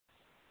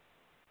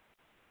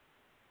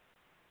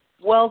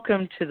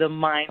Welcome to the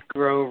Mind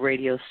Grow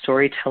Radio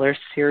Storyteller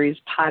Series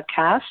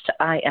podcast.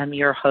 I am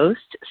your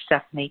host,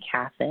 Stephanie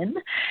Kathan,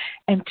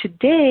 and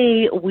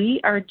today we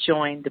are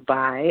joined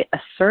by a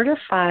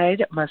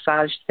certified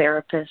massage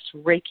therapist,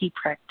 Reiki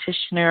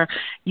practitioner,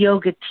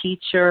 yoga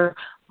teacher,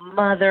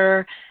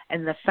 mother,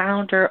 and the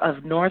founder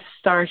of North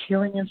Star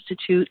Healing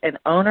Institute and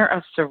owner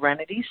of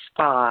Serenity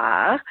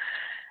Spa,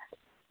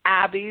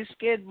 Abby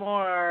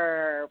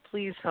Skidmore.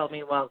 Please help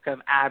me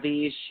welcome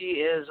Abby. She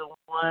is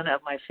one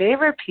of my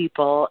favorite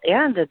people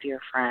and a dear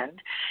friend,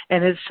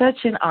 and it's such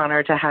an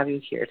honor to have you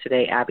here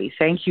today, Abby.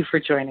 Thank you for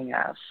joining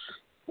us.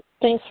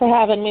 Thanks for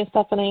having me,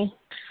 Stephanie.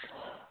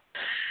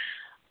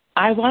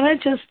 I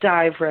want to just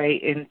dive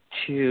right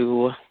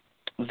into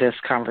this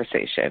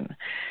conversation.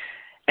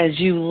 As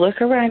you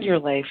look around your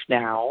life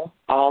now,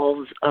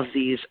 all of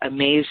these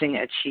amazing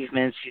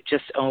achievements, you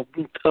just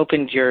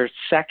opened your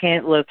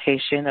second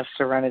location of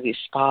Serenity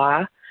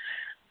Spa.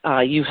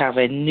 You have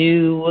a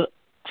new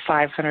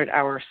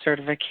 500-hour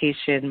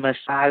certification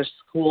massage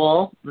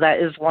school that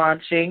is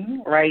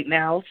launching right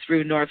now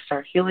through North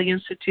Star Healing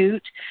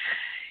Institute.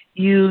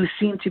 You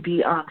seem to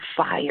be on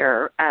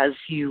fire as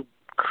you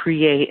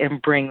create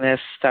and bring this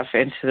stuff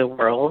into the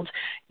world.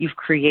 You've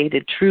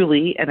created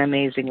truly an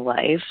amazing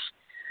life.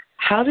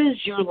 How does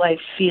your life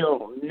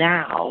feel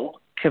now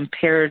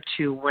compared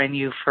to when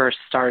you first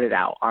started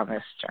out on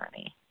this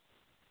journey?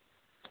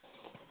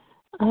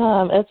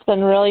 It's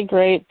been really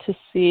great to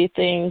see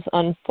things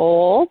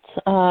unfold,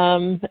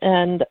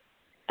 and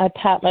I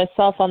pat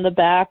myself on the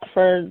back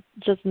for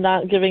just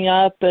not giving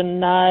up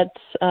and not,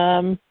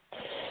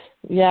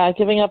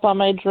 giving up on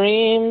my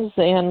dreams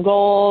and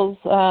goals,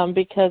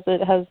 because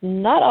it has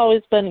not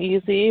always been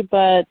easy,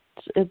 but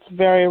it's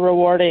very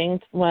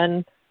rewarding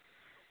when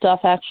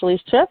stuff actually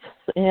shifts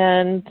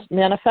and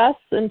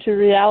manifests into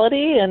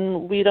reality,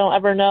 and we don't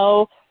ever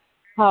know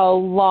how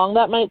long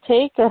that might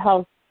take or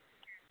how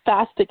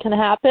fast it can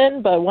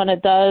happen, but when it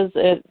does,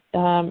 it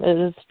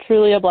is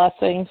truly a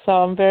blessing. So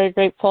I'm very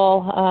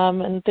grateful,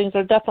 and things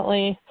are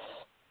definitely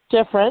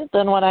different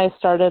than when I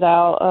started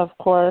out, of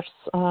course.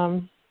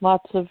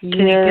 Lots of years.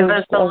 Can you give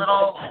us a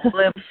little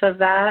glimpse of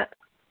that?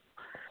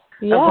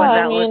 Yeah, of what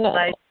that looks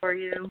like for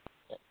you?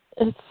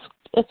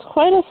 It's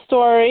quite a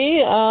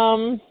story.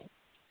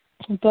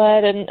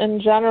 But in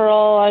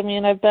general, I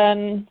mean,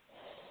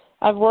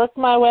 I've worked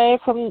my way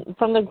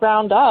from the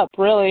ground up,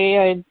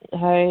 really.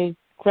 I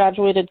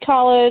graduated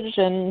college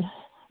and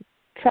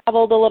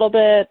traveled a little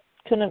bit,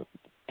 couldn't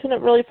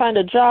really find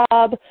a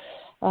job,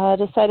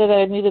 decided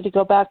I needed to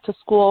go back to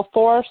school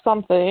for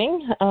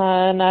something,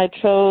 and I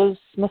chose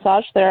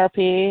massage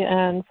therapy,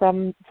 and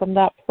from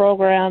that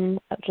program,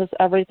 just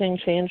everything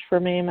changed for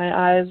me.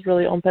 My eyes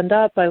really opened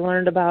up. I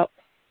learned about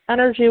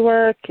energy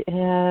work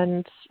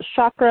and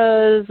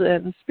chakras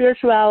and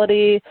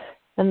spirituality,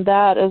 and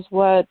that is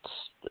what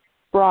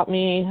brought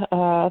me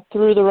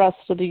through the rest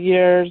of the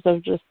years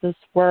of just this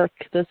work,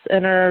 this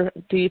inner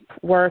deep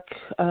work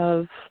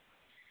of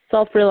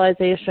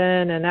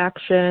self-realization and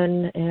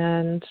action.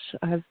 And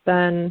I've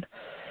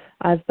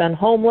been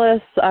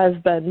homeless,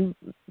 I've been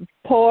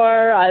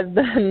poor, I've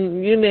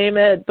been you name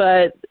it,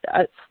 but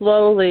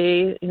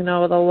slowly,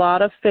 with a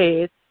lot of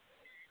faith,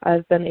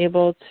 I've been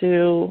able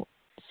to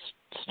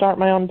start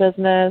my own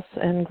business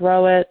and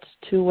grow it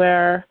to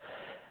where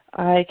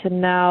I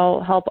can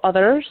now help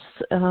others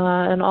in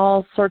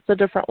all sorts of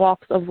different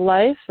walks of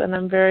life, and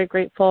I'm very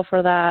grateful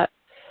for that.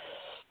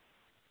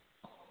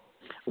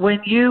 When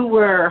you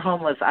were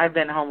homeless, I've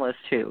been homeless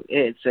too.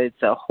 It's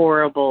a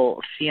horrible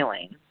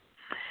feeling.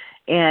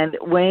 And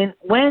when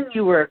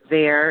you were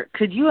there,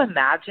 could you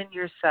imagine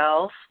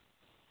yourself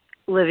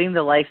living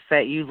the life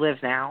that you live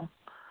now?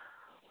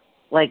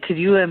 Like, could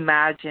you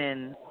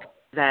imagine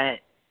that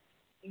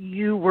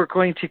you were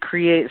going to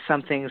create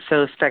something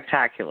so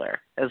spectacular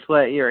as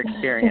what you're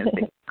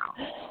experiencing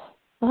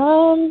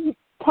now?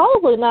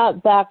 Probably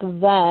not back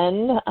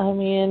then. I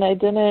mean,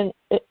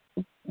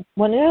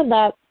 when you're in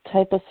that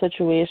type of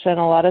situation,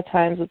 a lot of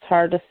times it's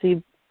hard to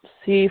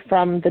see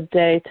from the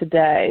day to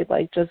day,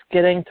 like just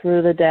getting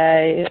through the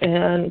day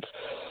and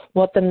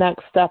what the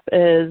next step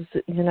is,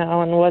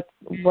 and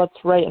what's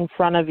right in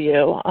front of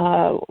you.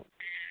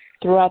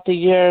 Throughout the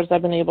years,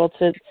 I've been able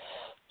to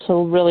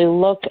really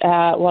look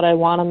at what I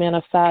want to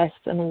manifest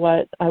and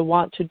what I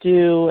want to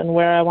do and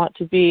where I want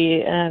to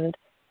be, and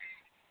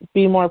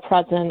be more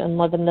present and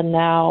live in the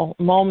now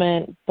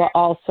moment, but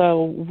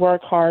also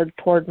work hard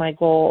toward my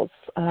goals.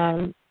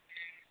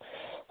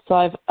 So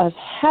I've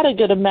had a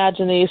good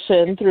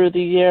imagination through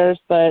the years,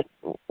 but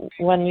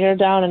when you're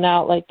down and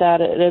out like that,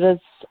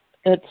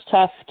 it's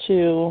tough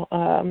to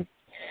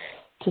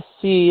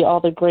see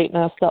all the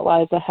greatness that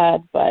lies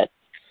ahead. But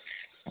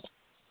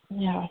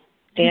yeah.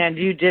 And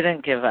you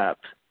didn't give up.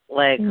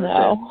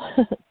 No.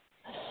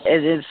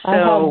 It is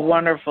so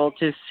wonderful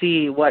to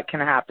see what can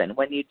happen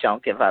when you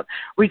don't give up,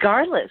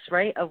 regardless,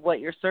 right, of what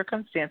your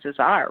circumstances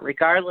are,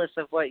 regardless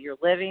of what you're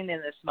living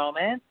in this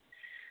moment.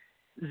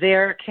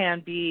 There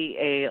can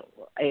be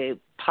a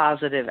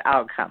positive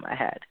outcome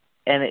ahead.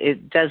 and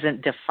it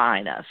doesn't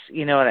define us.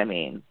 You know what I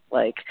mean?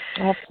 Like,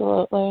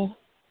 Absolutely.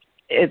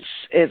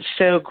 It's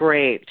so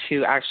great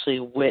to actually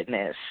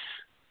witness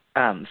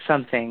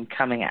something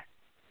coming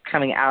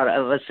out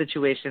of a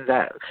situation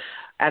that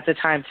at the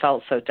time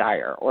felt so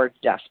dire or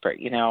desperate,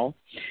 you know.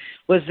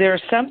 Was there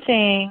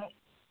something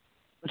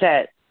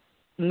that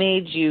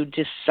made you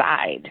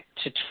decide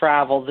to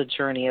travel the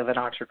journey of an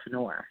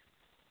entrepreneur?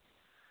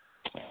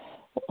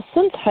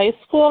 Since high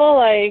school,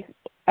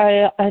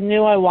 I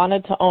knew I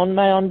wanted to own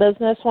my own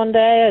business one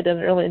day. I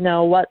didn't really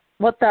know what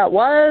that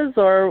was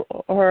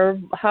or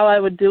how I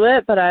would do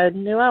it, but I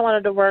knew I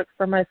wanted to work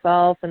for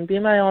myself and be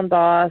my own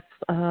boss.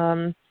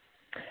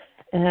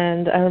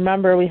 And I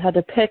remember we had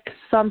to pick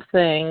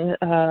something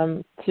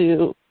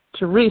to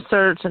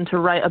research and to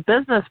write a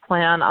business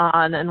plan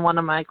on in one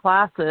of my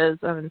classes,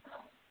 and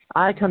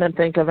I couldn't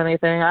think of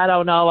anything. I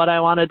don't know what I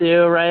want to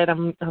do, right?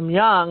 I'm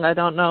young. I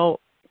don't know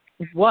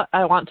what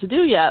I want to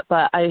do yet,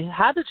 but I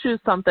had to choose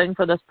something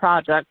for this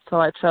project,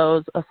 so I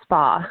chose a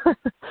spa.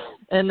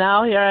 And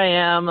now here I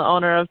am, the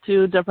owner of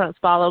 2 different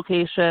spa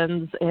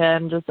locations,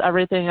 and just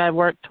everything I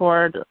worked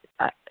toward.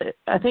 I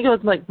think it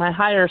was like my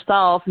higher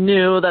self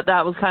knew that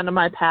was kind of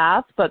my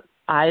path, but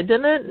I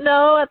didn't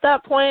know at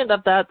that point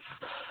that that's,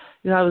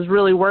 I was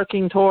really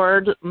working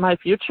toward my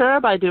future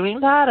by doing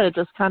that. I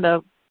just kind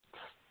of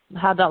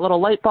had that little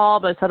light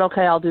bulb. I said,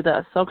 okay, I'll do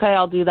this. Okay,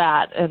 I'll do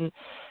that. And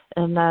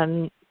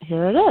then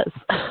here it is.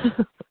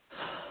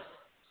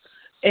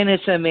 And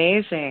it's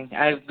amazing.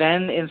 I've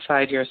been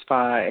inside your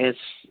spa.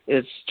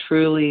 It's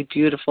truly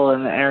beautiful,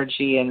 and the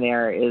energy in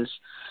there is,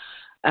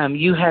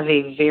 you have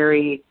a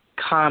very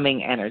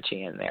calming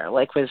energy in there.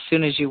 Like as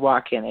soon as you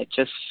walk in, it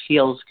just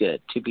feels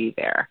good to be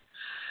there.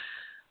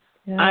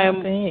 Yeah,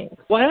 thanks.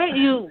 Why don't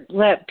you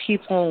let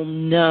people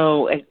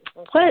know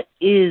what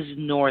is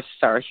North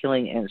Star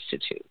Healing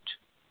Institute,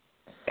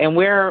 and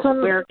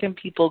where can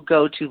people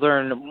go to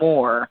learn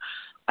more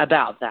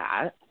about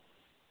that?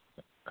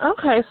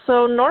 Okay,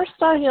 so North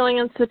Star Healing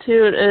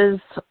Institute is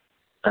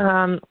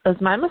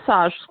my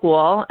massage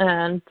school,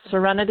 and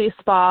Serenity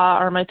Spa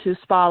are my 2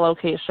 spa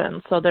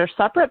locations. So they're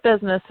separate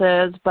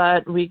businesses,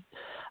 but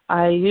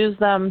I use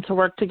them to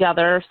work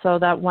together so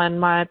that when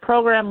my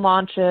program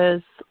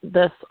launches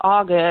this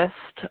August,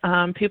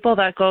 people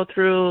that go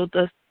through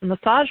the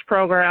massage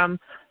program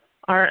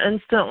are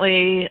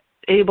instantly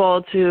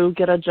able to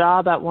get a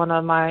job at one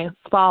of my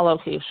spa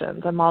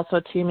locations. I'm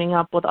also teaming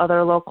up with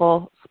other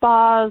local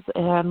spas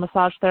and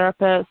massage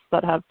therapists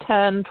that have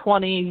 10,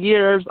 20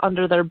 years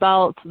under their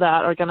belt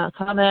that are going to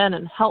come in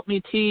and help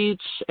me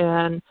teach,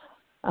 and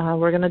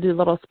we're going to do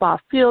little spa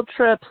field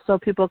trips so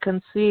people can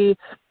see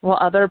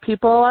what other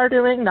people are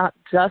doing, not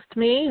just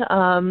me.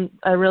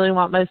 I really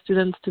want my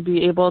students to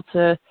be able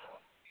to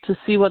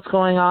see what's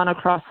going on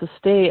across the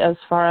state as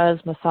far as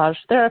massage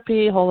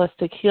therapy,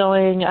 holistic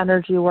healing,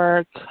 energy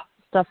work,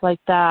 stuff like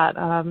that.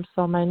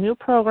 So my new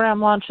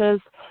program launches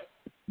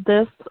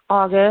this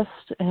August,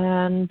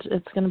 and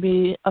it's going to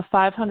be a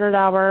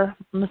 500-hour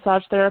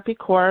massage therapy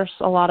course.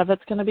 A lot of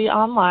it's going to be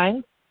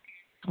online,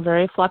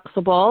 very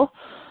flexible.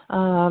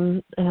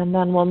 And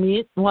then we'll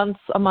meet once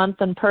a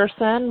month in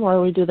person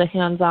where we do the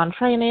hands-on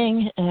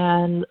training,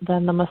 and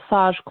then the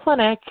massage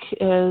clinic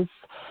is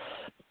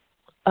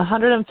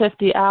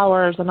 150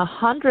 hours, and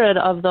 100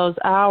 of those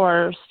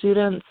hours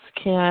students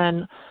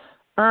can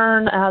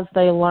earn as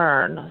they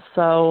learn.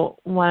 So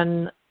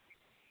when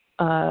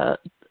a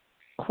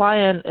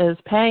client is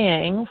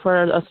paying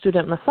for a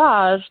student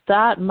massage,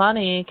 that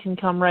money can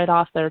come right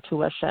off their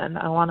tuition.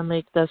 I want to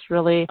make this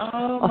really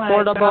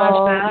affordable.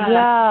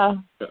 Gosh,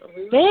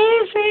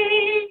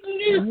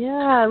 amazing.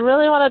 Yeah, I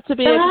really want it to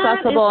be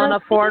accessible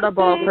and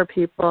affordable for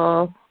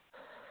people.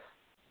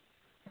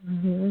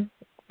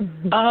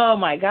 Mm-hmm. Oh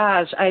my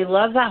gosh, I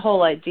love that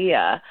whole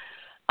idea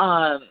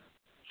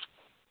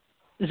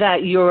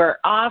that you're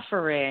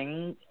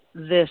offering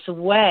this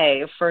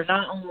way for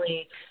not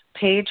only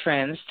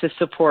patrons to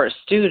support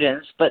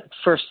students, but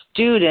for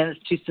students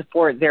to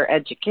support their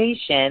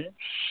education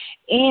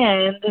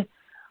and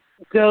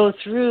go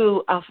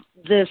through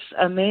this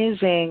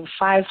amazing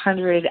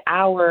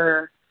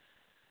 500-hour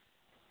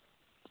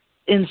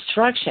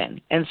instruction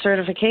and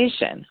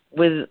certification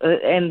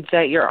and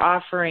that you're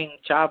offering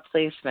job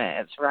placement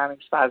at surrounding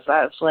spas.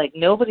 That's like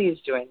nobody's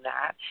doing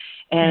that.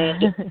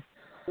 And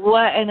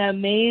what an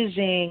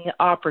amazing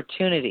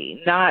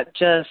opportunity, not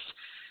just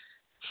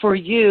for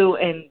you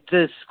and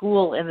the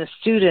school and the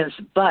students,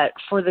 but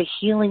for the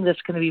healing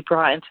that's going to be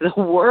brought into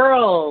the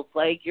world.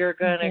 Like you're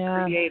going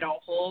to create a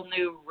whole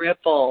new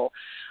ripple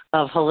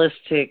of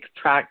holistic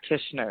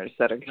practitioners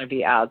that are going to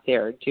be out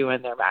there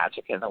doing their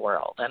magic in the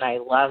world. And I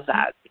love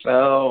that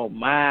so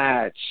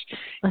much.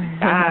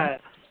 God,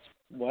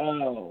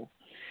 whoa.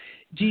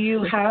 Do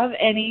you have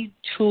any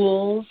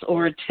tools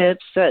or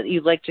tips that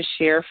you'd like to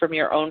share from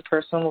your own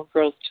personal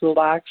growth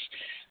toolbox?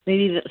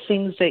 Maybe the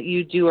things that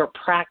you do or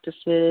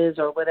practices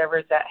or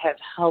whatever that have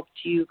helped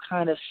you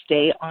kind of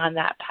stay on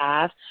that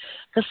path?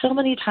 Because so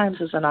many times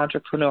as an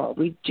entrepreneur,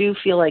 we do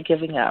feel like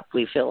giving up.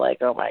 We feel like,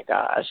 oh my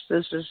gosh,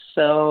 this is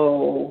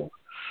so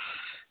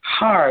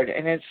hard,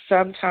 and it's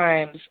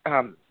sometimes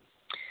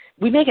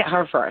we make it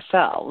hard for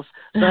ourselves,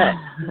 but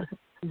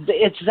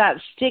it's that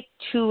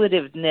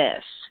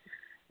stick-to-itiveness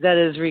that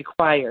is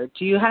required.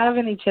 Do you have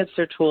any tips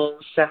or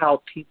tools to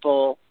help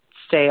people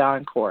stay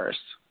on course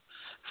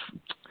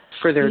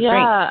for their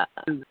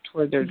drink,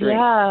 toward their drink?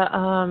 Yeah,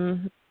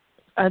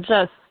 I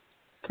just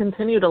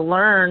continue to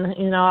learn.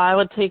 I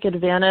would take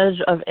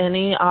advantage of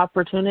any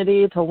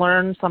opportunity to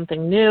learn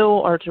something new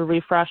or to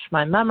refresh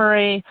my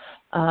memory.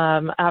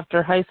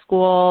 After high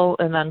school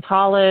and then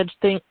college,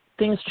 things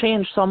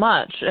change so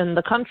much in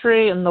the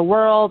country, in the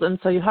world, and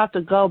so you have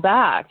to go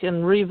back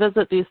and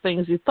revisit these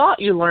things you thought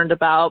you learned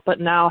about, but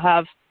now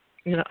have,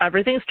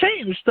 everything's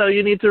changed, so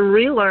you need to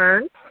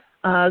relearn.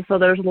 So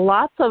there's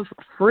lots of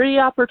free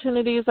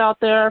opportunities out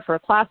there for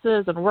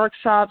classes and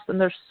workshops,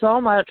 and there's so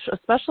much,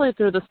 especially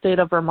through the state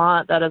of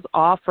Vermont, that is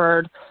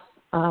offered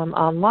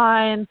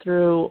online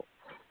through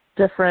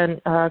different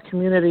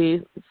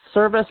community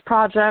service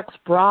projects,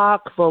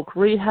 Brock, Voc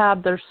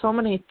Rehab. There's so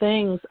many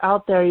things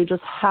out there. You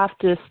just have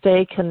to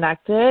stay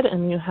connected,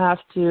 and you have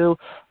to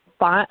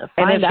find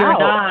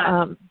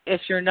out.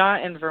 If you're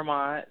not in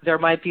Vermont, there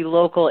might be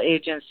local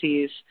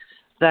agencies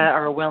that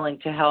are willing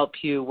to help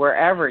you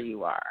wherever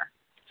you are.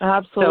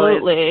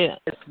 Absolutely. So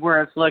it's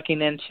worth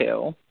looking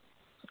into.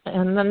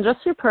 And then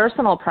just your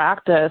personal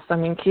practice.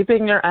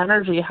 Keeping your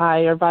energy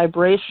high, your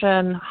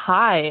vibration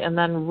high, and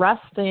then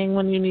resting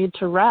when you need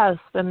to rest,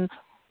 and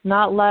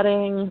not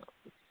letting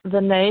the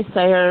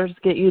naysayers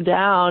get you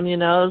down.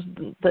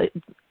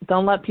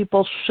 Don't let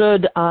people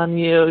should on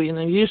you.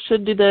 You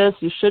should do this,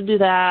 you should do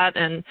that,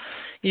 and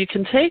you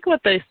can take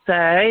what they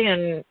say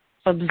and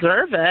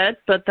observe it,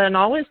 but then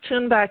always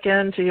tune back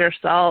into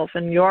yourself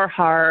and your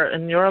heart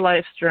and your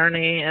life's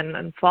journey,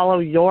 and follow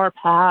your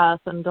path,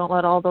 and don't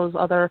let all those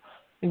other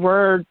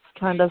words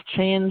kind of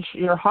change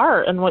your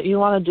heart and what you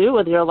want to do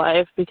with your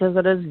life, because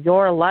it is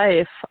your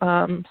life.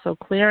 So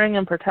clearing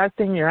and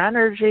protecting your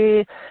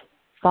energy,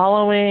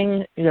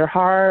 following your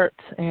heart,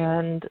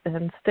 and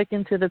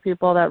sticking to the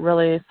people that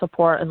really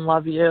support and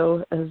love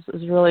you is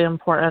really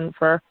important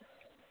for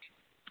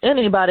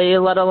anybody,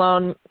 let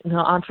alone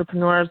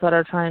entrepreneurs that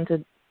are trying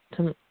to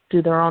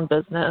do their own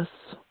business.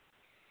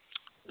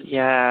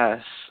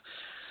 Yes.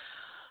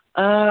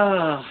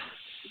 Oh,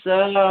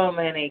 so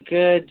many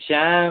good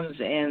gems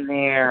in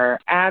there.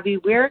 Abby,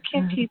 where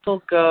can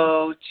people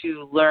go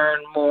to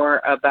learn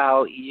more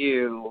about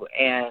you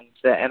and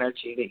the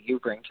energy that you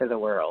bring to the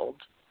world?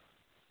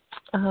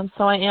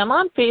 So I am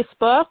on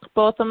Facebook.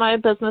 Both of my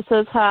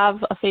businesses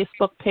have a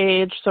Facebook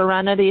page,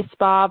 Serenity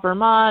Spa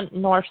Vermont,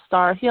 North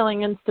Star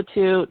Healing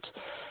Institute,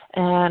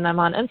 and I'm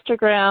on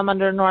Instagram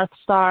under North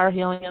Star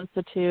Healing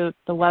Institute.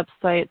 The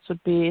websites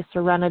would be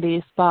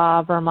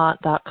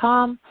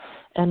serenityspavermont.com,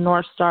 and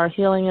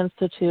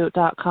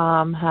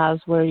northstarhealinginstitute.com has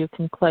where you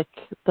can click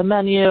the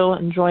menu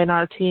and join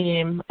our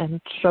team and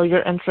show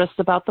your interest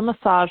about the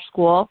massage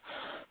school.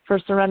 For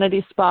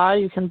Serenity Spa,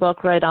 you can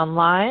book right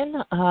online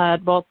at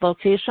both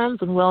locations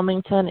in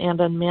Wilmington and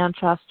in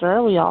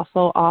Manchester. We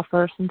also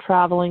offer some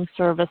traveling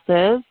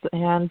services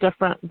and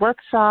different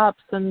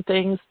workshops and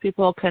things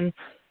people can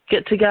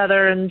get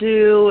together and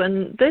do.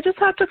 And they just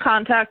have to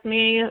contact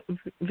me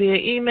via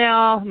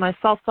email, my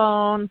cell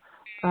phone,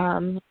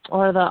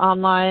 or the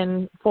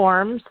online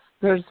forms.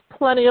 There's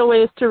plenty of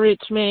ways to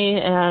reach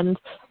me, and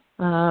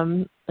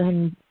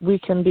we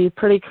can be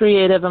pretty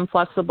creative and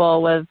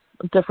flexible with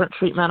different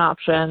treatment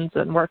options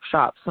and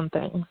workshops and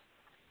things.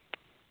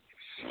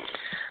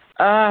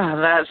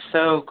 That's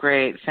so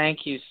great.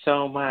 Thank you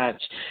so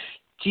much.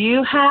 Do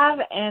you have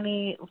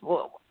any,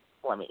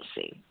 let me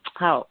see.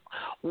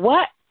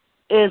 What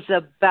is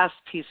the best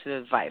piece of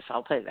advice?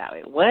 I'll put it that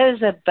way. What is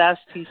the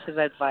best piece of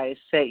advice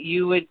that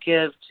you would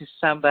give to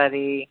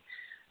somebody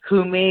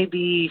who may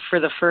be for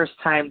the first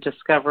time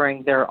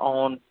discovering their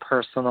own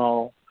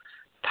personal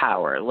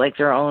power, like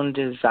their own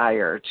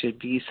desire to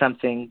be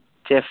something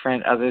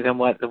different other than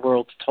what the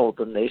world's told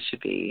them they should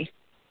be?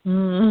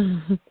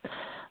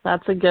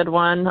 That's a good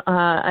one.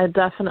 I've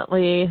been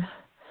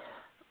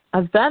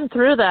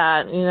through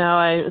that.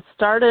 I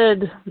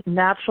started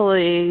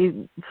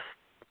naturally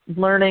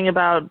learning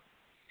about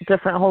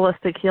different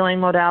holistic healing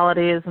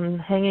modalities and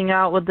hanging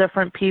out with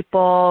different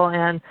people,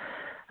 and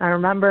I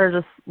remember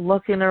just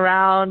looking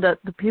around at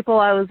the people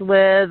I was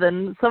with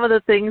and some of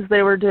the things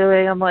they were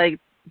doing. I'm like,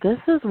 this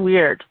is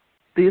weird.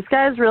 These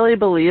guys really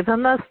believe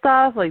in this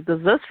stuff? Like,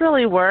 does this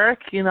really work?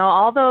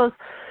 All those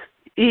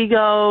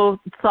ego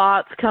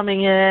thoughts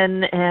coming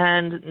in,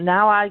 and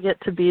now I get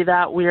to be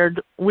that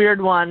weird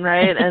one,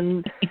 right?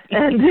 And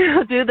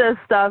do this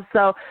stuff.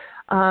 So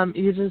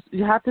you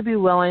have to be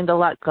willing to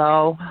let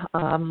go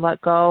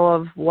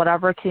of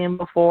whatever came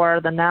before.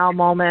 The now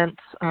moment,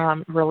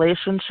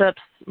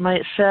 relationships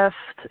might shift,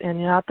 and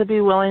you have to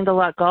be willing to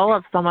let go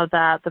of some of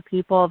that. The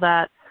people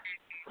that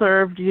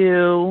served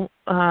you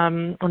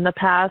in the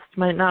past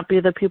might not be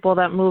the people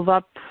that move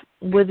up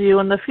with you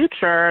in the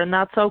future, and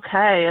that's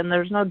okay. And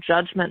there's no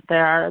judgment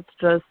there. It's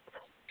just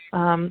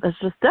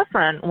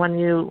different when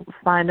you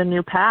find a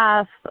new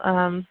path.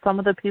 Some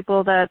of the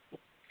people that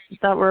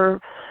were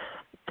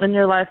in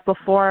your life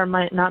before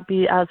might not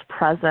be as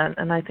present.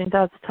 And I think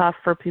that's tough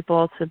for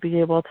people to be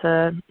able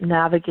to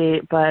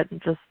navigate, but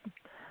just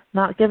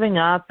not giving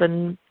up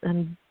and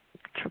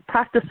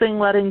practicing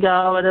letting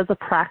go. It is a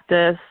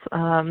practice,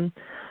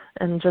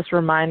 and just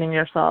reminding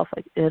yourself,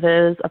 like, it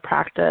is a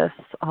practice.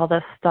 All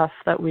this stuff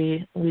that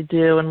we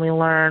do and we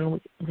learn,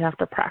 we have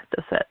to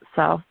practice it.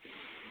 So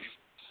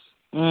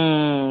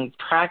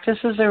practice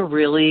is a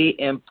really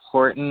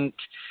important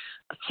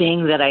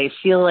thing that I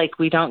feel like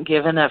we don't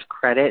give enough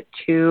credit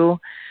to.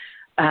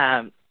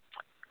 I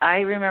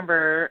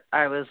remember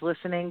I was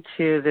listening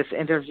to this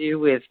interview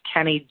with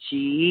Kenny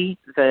G,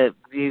 the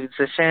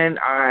musician,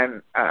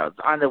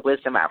 on the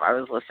Wisdom app. I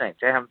was listening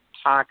to him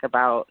talk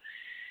about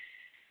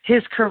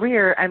his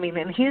career. I mean,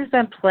 and he's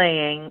been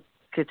playing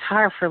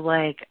guitar for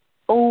like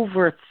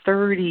over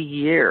 30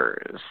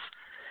 years.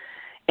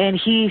 And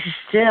he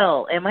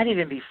still, it might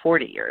even be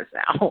 40 years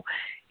now,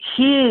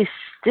 he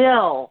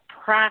still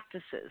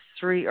practices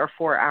 3 or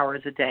 4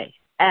 hours a day,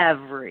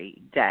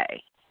 every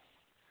day.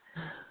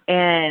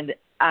 And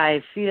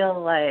I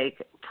feel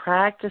like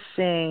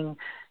practicing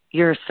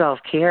your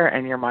self-care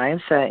and your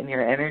mindset and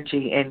your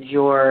energy and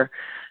your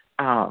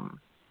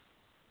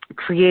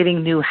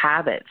creating new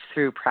habits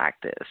through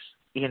practice,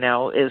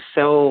 is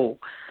so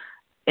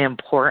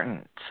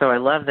important. So I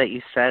love that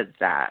you said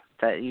that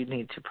you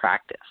need to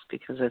practice,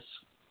 because it's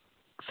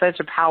such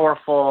a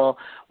powerful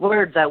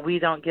word that we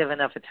don't give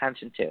enough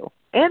attention to.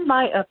 In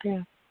my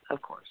opinion,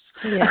 of course.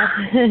 Yeah.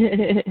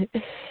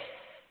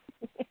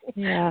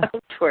 Yeah.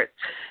 Of course.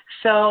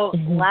 So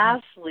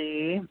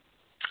lastly,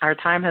 our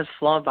time has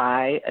flown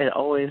by. It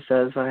always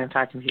does when I'm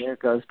talking to you. It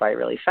goes by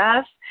really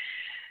fast.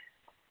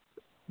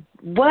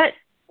 What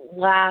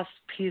last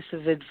piece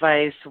of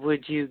advice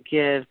would you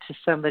give to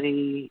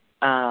somebody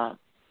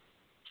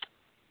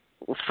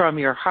from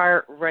your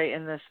heart right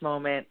in this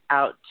moment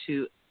out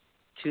to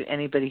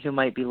anybody who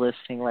might be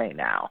listening right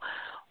now?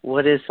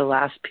 What is the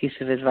last piece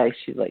of advice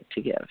you'd like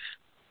to give?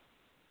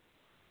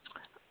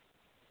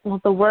 Well,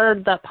 the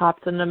word that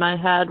popped into my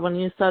head when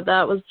you said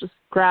that was just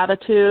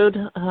gratitude.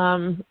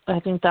 I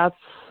think that's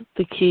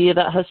the key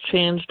that has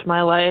changed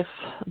my life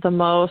the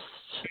most,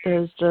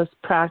 is just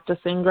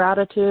practicing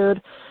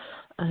gratitude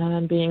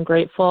and being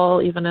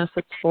grateful, even if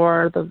it's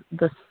for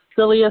the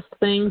silliest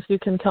things you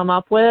can come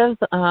up with.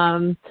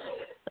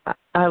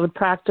 I would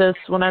practice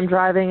when I'm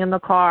driving in the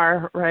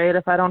car, right?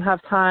 If I don't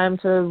have time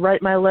to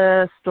write my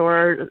list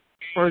or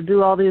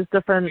do all these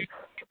different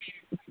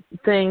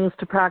things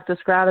to practice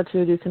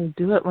gratitude, you can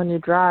do it when you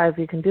drive.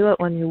 You can do it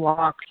when you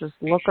walk. Just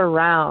look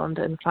around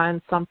and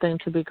find something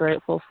to be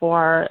grateful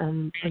for.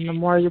 And the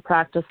more you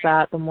practice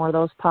that, the more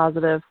those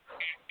positive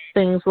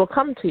things will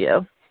come to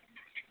you.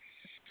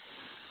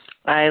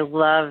 I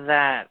love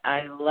that.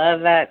 I love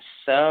that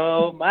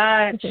so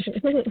much.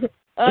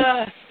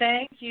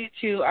 Thank you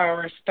to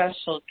our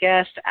special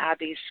guest,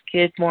 Abby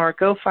Skidmore.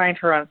 Go find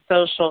her on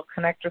social,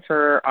 connect with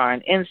her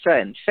on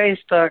Insta and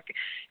Facebook,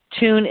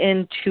 tune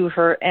into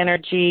her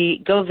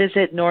energy, go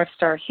visit North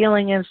Star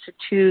Healing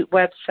Institute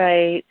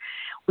website.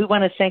 We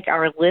want to thank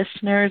our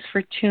listeners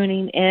for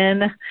tuning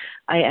in.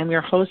 I am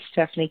your host,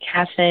 Stephanie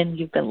Kathan.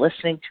 You've been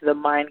listening to the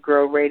Mind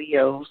Grow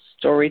Radio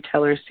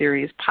Storyteller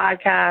Series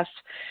podcast.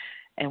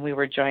 And we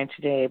were joined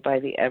today by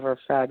the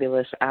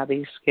ever-fabulous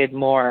Abby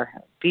Skidmore.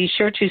 Be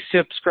sure to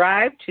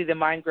subscribe to the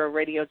Mind Grow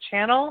Radio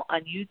channel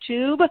on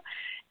YouTube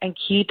and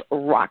keep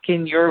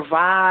rocking your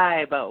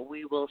vibe.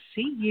 We will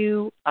see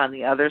you on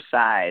the other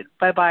side.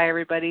 Bye-bye,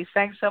 everybody.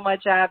 Thanks so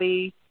much,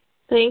 Abby.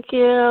 Thank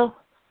you.